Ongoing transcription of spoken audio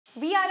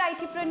We are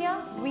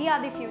iTpreneur, we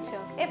are the future.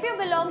 If you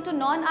belong to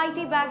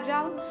non-IT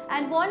background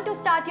and want to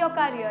start your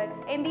career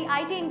in the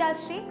IT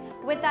industry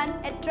with an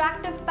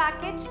attractive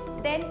package,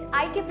 then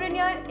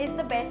iTpreneur is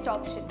the best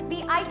option.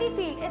 The IT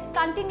field is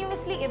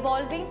continuously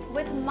evolving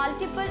with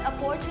multiple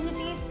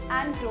opportunities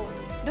and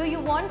growth. Do you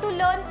want to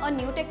learn a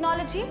new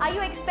technology? Are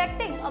you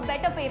expecting a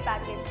better pay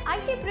package?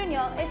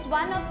 iTpreneur is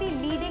one of the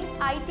leading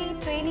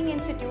IT training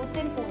institutes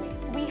in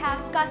Pune. We have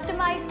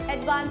customized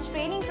advanced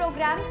training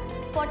programs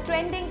for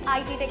trending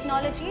IT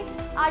technologies.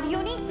 Our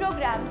unique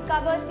program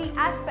covers the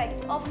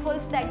aspects of full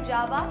stack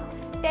Java,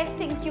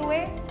 testing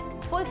QA,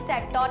 full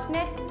stack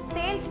 .NET,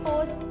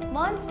 Salesforce,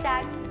 MERN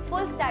stack,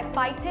 full stack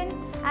Python,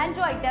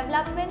 Android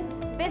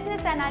development, business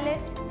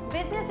analyst,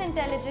 business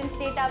intelligence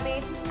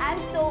database,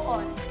 and so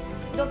on.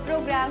 The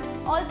program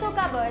also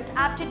covers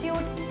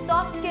aptitude,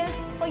 soft skills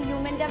for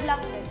human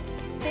development.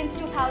 Since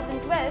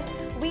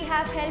 2012, we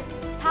have helped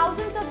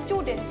thousands of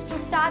students to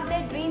start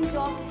their dream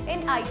job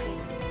in IT.